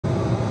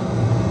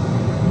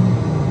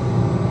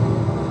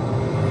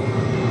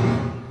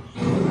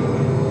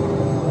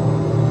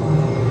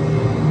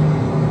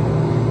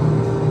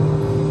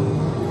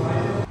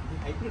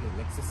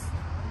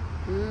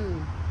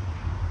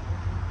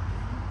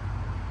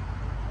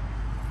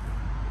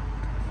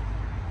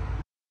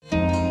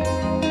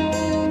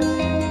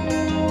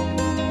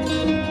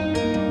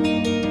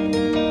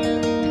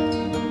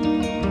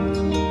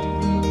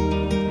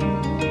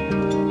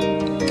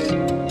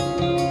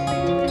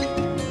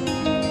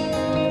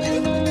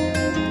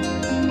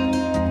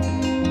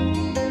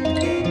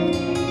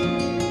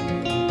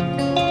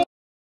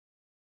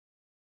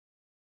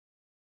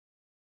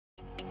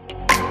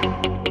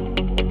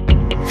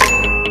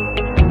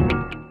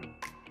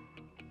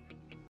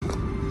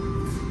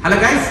Hello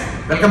guys,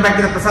 welcome back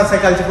to the Prasad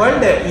psychology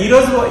world. ఈ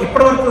రోజు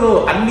ఇప్పటి వరకు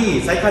అన్ని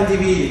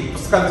సైకాలజీ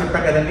పుస్తకాలు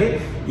చెప్పాం కదండి.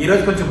 ఈ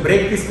రోజు కొంచెం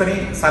బ్రేక్ తీసుకొని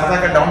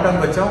సరదాగా డౌన్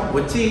టౌన్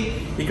వచ్చి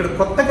ఇక్కడ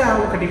కొత్తగా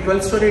ఒకటి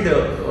 12 స్టోరీడ్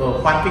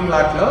పార్కింగ్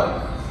లాట్ లో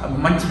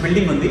మంచి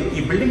బిల్డింగ్ ఉంది.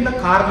 ఈ బిల్డింగ్ లో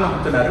కార్లు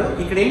అమ్ముతున్నారు.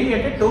 ఇక్కడ ఏంటి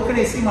అంటే టోకెన్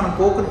వేసి మనం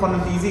టోకెన్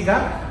కొన్నంత ఈజీగా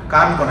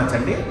కార్లు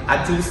కొనొచ్చండి.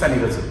 అది చూపిస్తాను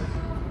ఈరోజు.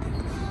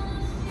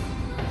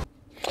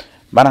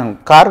 మనం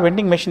కార్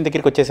వెండింగ్ మెషిన్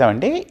దగ్గరికి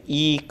వచ్చేసామండి.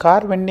 ఈ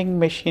car vending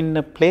machine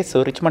place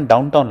Richmond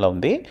down టౌన్లో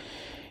ఉంది.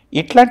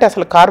 ఇట్లాంటి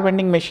అసలు కార్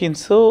వెండింగ్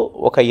మెషిన్స్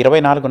ఒక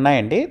 24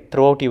 ఉన్నాయండి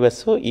త్రూఅవుట్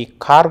యుఎస్. ఈ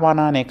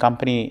కార్వానా అనే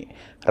కంపెనీ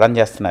రన్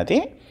చేస్తున్నది.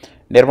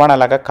 నిర్వాణ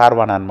లాగా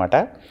కార్వానా అనమాట.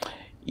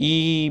 ఈ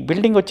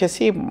బిల్డింగ్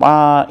వచ్చేసి మా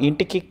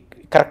ఇంటికి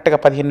కరెక్ట్గా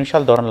 15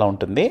 నిమిషాల దూరంలో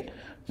ఉంటుంది,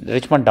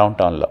 రిచ్మండ్ డౌన్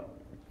టౌన్లో.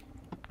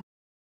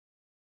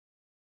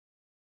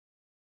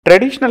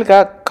 ట్రెడిషనల్గా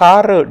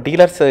కార్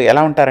డీలర్స్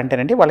ఎలా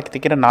ఉంటారంటేనండి, వాళ్ళకి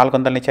దగ్గర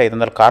 400 నుంచి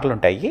 500 కార్లు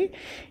ఉంటాయి.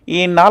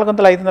 ఈ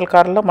 400-500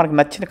 కార్లలో మనకు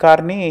నచ్చిన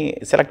కార్ని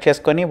సెలెక్ట్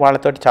చేసుకొని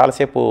వాళ్ళతోటి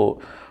చాలాసేపు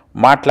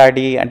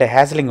మాట్లాడి, అంటే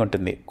హ్యాజిలింగ్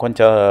ఉంటుంది,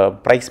 కొంచెం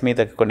ప్రైస్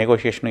మీద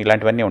నెగోషియేషన్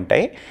ఇలాంటివన్నీ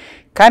ఉంటాయి.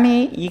 కానీ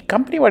ఈ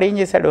కంపెనీ వాడు ఏం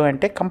చేశాడు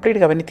అంటే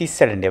కంప్లీట్గా అవన్నీ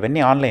తీసాడండి.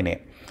 అవన్నీ ఆన్లైనే.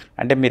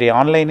 అంటే మీరు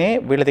ఆన్లైనే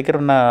వీళ్ళ దగ్గర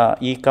ఉన్న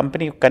ఈ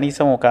కంపెనీ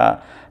కనీసం ఒక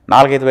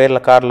 4-5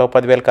 వేల కార్లో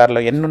 10,000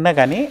 కార్లో ఎన్ని ఉన్నా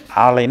కానీ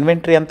వాళ్ళ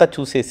ఇన్వెంటరీ అంతా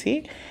చూసేసి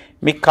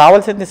మీకు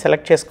కావాల్సింది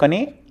సెలెక్ట్ చేసుకొని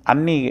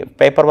అన్ని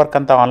పేపర్ వర్క్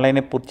అంతా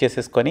ఆన్లైనే పూర్తి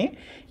చేసేసుకొని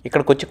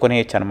ఇక్కడికి వచ్చి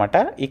కొనేయచ్చు అనమాట.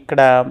 ఇక్కడ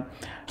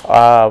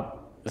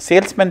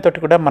సేల్స్మెన్ తోటి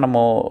కూడా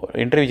మనము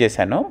ఇంటర్వ్యూ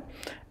చేశాను.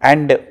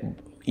 అండ్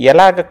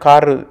ఎలాగ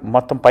కారు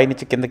మొత్తం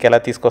పైనుంచి కిందకి ఎలా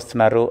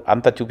తీసుకొస్తున్నారు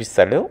అంతా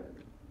చూపిస్తాడు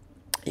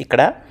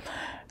ఇక్కడ.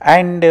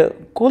 అండ్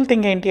కూల్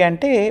థింగ్ ఏంటి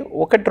అంటే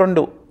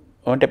 1-2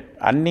 అంటే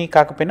అన్నీ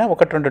కాకపోయినా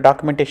 1-2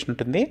 డాక్యుమెంటేషన్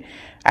ఉంటుంది.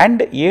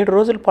 అండ్ 7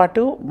 రోజుల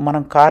పాటు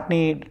మనం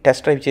కార్ని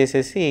టెస్ట్ డ్రైవ్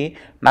చేసేసి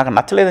నాకు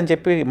నచ్చలేదని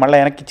చెప్పి మళ్ళీ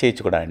వెనక్కి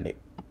చేయొచ్చు కూడా అండి.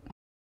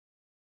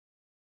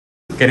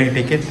 Can you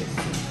take it?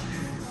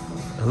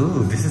 Oh,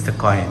 this is the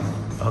coin.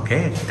 Okay,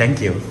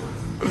 thank you.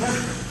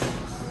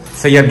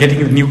 So you are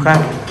getting new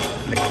car.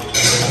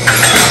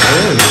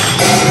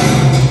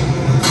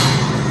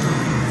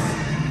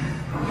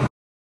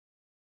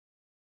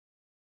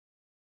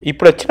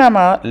 ఇప్పుడు వచ్చిన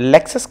ఆమె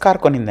లెక్సస్ కార్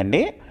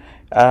కొనిందండి.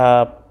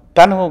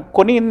 తను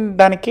కొని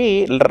దానికి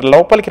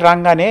లోపలికి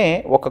రాగానే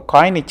ఒక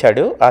కాయిన్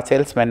ఇచ్చాడు ఆ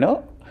సేల్స్మెన్.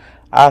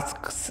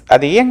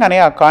 అది వేయంగానే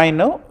ఆ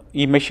కాయిన్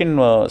ఈ మెషిన్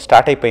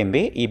స్టార్ట్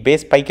అయిపోయింది. ఈ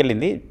బేస్ పైకి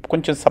వెళ్ళింది.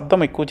 కొంచెం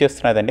శబ్దం ఎక్కువ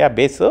చేస్తున్నదండి ఆ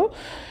బేస్.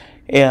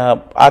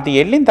 అది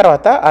వెళ్ళిన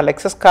తర్వాత ఆ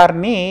లెక్సస్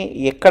కార్ని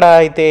ఎక్కడ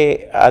అయితే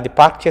అది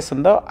పార్క్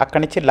చేస్తుందో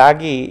అక్కడి నుంచి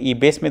లాగి ఈ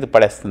బేస్ మీద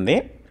పడేస్తుంది.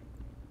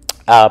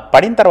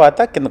 పడిన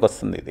తర్వాత కిందకు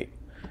వస్తుంది. ఇది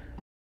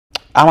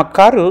ఆమె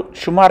కారు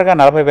సుమారుగా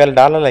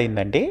 $40,000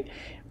 అయిందండి.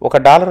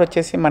 $1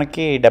 వచ్చేసి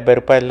మనకి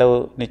 $70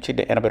 నుంచి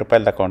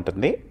 $80 దాకా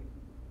ఉంటుంది.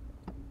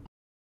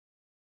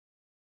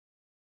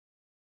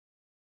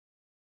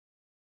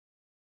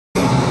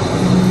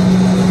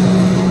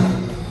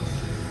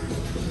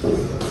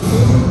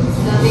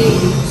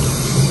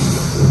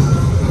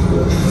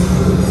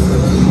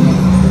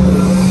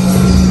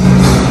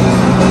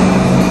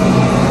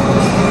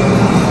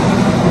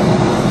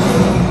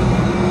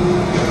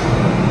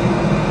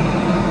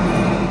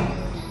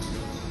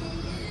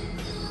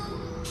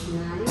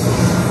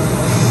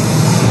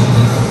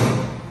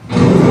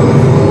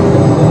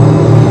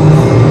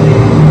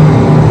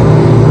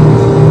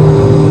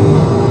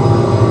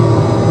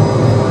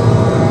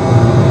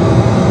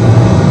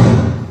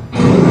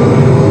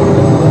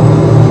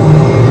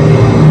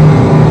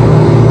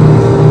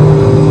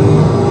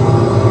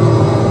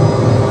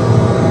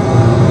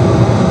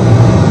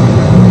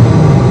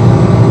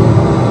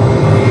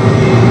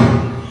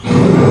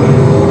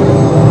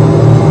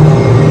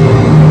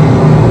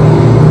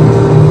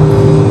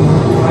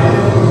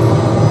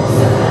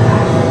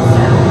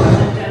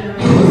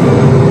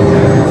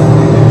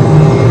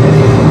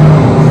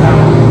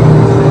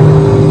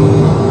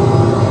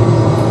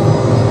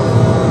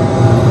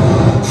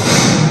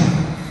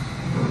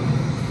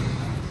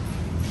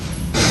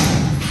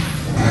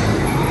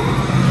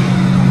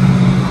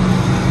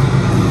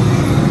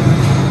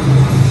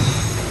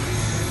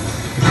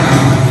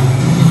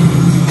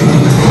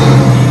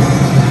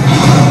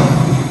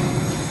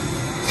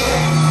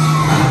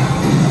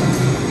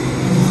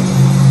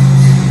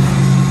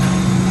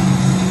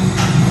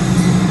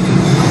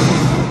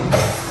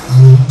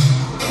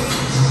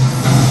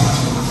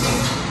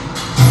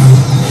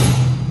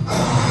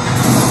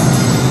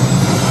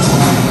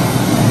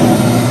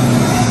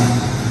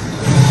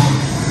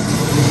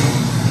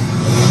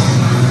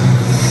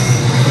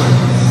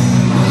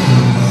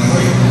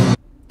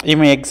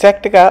 ఈమె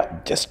ఎగ్జాక్ట్గా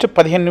జస్ట్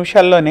 15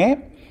 నిమిషాల్లోనే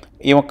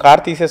ఈమె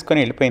కార్ తీసేసుకొని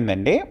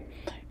వెళ్ళిపోయిందండి.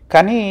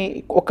 కానీ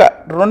ఒక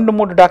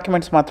 2-3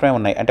 డాక్యుమెంట్స్ మాత్రమే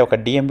ఉన్నాయి. అంటే ఒక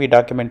డిఎంవి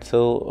డాక్యుమెంట్స్,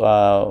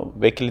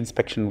 వెహికల్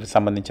ఇన్స్పెక్షన్కి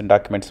సంబంధించిన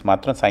డాక్యుమెంట్స్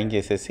మాత్రం సైన్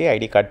చేసేసి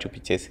ఐడి కార్డ్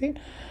చూపించేసి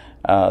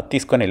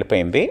తీసుకొని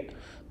వెళ్ళిపోయింది.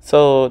 సో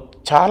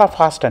చాలా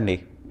ఫాస్ట్ అండి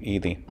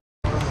ఇది.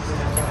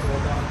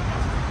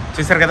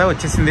 చూసారు కదా,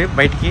 వచ్చేసింది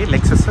బయటికి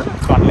Lexus.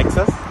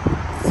 Lexus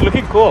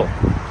looking cool.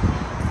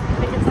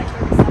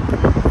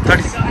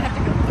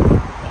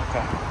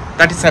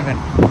 37.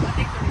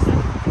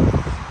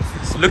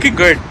 It's looking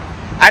good.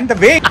 And the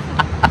way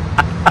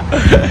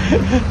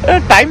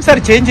times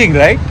are changing,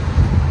 right?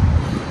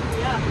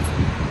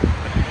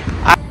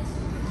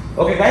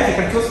 Okay guys,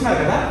 ఇక్కడ చూస్తున్నారు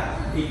కదా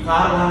ఈ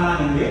కార్వానా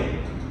అని ఉంది.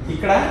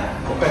 ఇక్కడ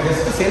ఒక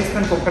జస్ట్ సేల్స్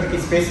మెన్ ఒక్కడికి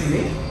స్పేస్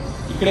ఉంది.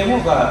 ఇక్కడేమో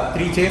ఒక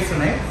 3 చైర్స్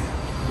ఉన్నాయి.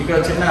 ఇక్కడ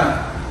చిన్న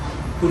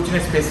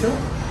కూర్చునే స్పేస్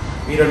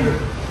ఈ 2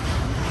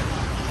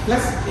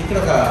 ప్లస్ ఇక్కడ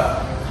ఒక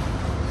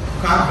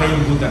కార్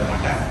బయింగ్ బూత్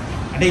అనమాట.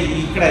 అంటే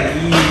ఇక్కడ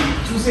ఈ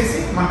చూసేసి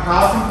మనకు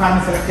కావాల్సిన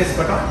కార్ని సెలెక్ట్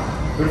చేసుకోవటం.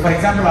 ఇప్పుడు ఫర్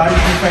ఎగ్జాంపుల్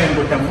R35 అని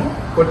కొట్టాము.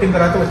 కొట్టిన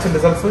తర్వాత వచ్చిన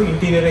రిజల్ట్స్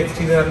ఇంటీరియర్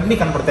ఎక్స్టీరియర్ అన్నీ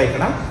కనపడతాయి.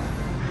 ఇక్కడ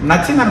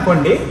నచ్చింది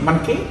అనుకోండి,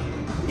 మనకి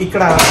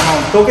ఇక్కడ మనం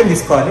టోకెన్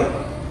తీసుకోవాలి.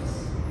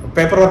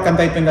 పేపర్ వర్క్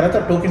అంతా అయిపోయిన తర్వాత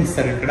టోకెన్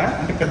ఇస్తారు. ఇక్కడ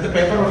అంటే పెద్ద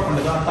పేపర్ వర్క్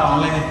ఉండదు, అంతా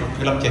ఆన్లైన్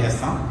ఫిల్అప్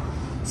చేసేస్తాం.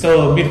 సో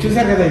మీరు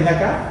చూసారు కదా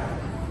ఇందాక,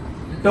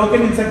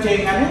 టోకెన్ ఇన్సర్ట్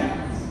చేయగానే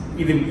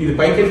ఇది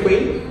పైకి వెళ్ళిపోయి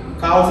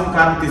కావాల్సిన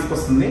కార్ని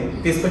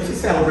తీసుకొచ్చి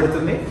సెలవు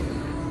పెడుతుంది.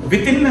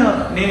 విత్ ఇన్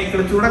నేను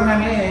ఇక్కడ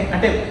చూడంగానే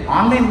అంటే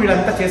ఆన్లైన్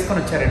వీళ్ళంతా చేసుకొని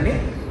వచ్చారండి.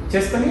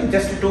 చేసుకొని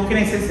జస్ట్ టోకెన్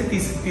వేసేసి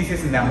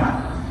తీసేసింది అమ్మ.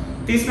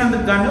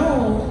 తీసినందుకు గాను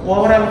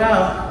ఓవరాల్గా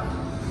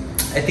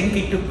I think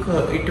it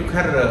took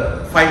her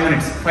 5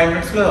 minutes. 5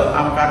 minutesలో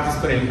ఆమె కార్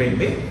తీసుకొని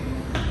వెళ్ళిపోయింది.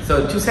 సో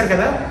చూసారు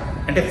కదా,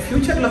 అంటే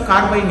ఫ్యూచర్లో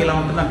కార్ బయింగ్ ఇలా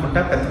ఉంటుంది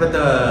అనుకుంటా. పెద్ద పెద్ద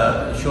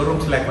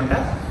షోరూమ్స్ లేకుండా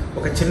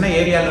ఒక చిన్న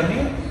ఏరియాలోనే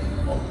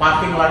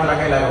పార్కింగ్ లాట్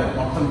లాగా ఇలా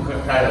మొత్తం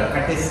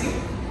కట్టేసి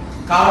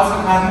కావాల్సిన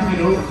కార్ని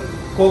మీరు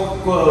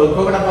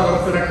కోకడబ్బా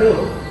కొడుతున్నట్టు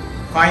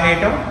కాయిన్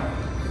వేయటం,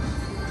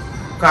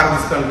 కార్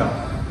తీసుకెళ్ళటం,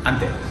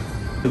 అంతే.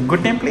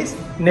 Good name, please.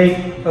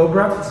 Nate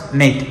Obrecht.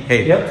 Nate, hey.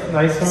 Yep,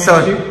 nice to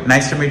meet you.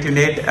 Nice to meet you,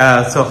 Nate.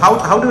 So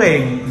how do I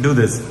do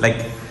this? Like,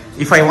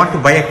 if I want to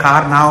buy a car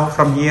now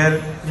from here,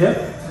 yep.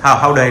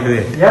 How do I do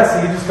it? Yeah, so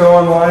you just go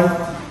online,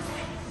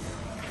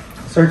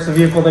 search the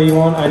vehicle that you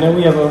want. I know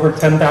we have over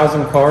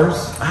 10,000 cars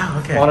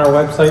on our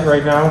website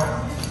right now.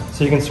 So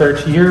you can search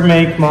year,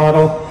 make,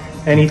 model,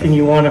 anything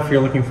you want if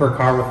you're looking for a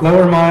car with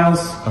lower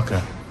miles.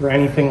 Okay. Or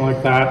anything like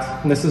that.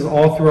 And this is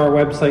all through our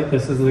website.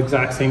 This is the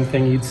exact same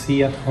thing you'd see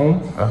at home.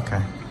 Okay.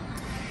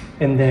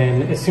 And then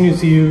as soon as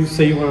you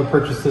say you want to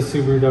purchase the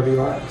Subaru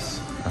WRX.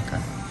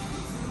 Okay.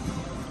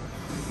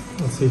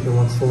 Let's see if it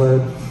wants to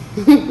load.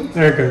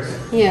 There it goes.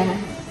 Yeah.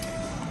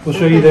 We'll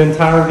show you the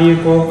entire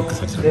vehicle.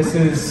 This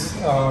is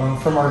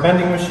from our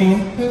vending machine.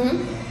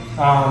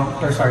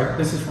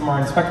 This is from our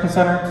inspection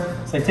center.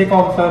 So they take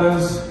all the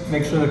photos,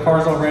 make sure the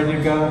car's all ready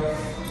to go.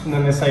 And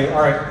then they say,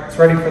 all right, it's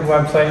ready for the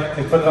website.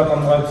 They put it up on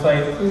the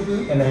website,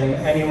 and then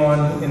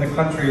anyone in the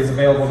country is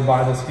available to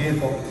buy this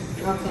vehicle.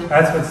 Okay.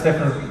 That's what's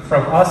different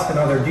from us and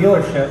other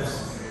dealerships,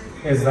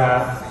 is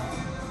that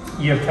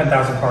you have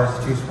 10,000 cars to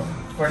choose from.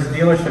 Whereas a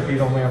dealership,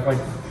 you'd only have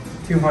like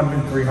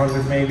 200,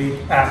 300 maybe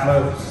at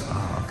most.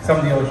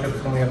 Some dealerships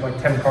only have like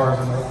 10 cars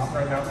in their lot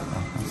right now.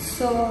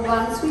 So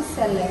once we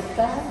select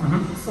that,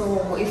 so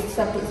if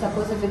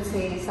suppose if it's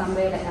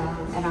somewhere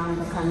around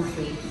the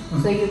country,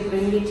 so you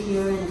bring it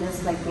here and just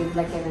like give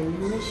like a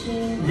vending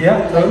machine.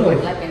 Yeah, totally.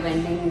 Like a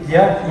vending.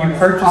 Yeah, you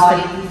purchase the,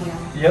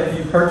 yeah. Yep,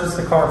 you purchase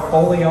the car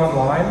fully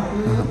online.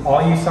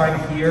 All you sign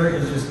here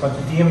is just a bunch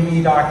of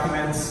DMV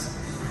documents,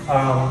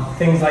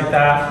 things like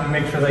that. We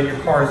make sure that your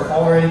car is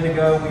all ready to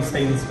go. We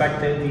say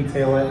inspect it,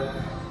 detail it,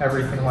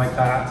 everything like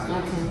that.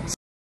 Okay.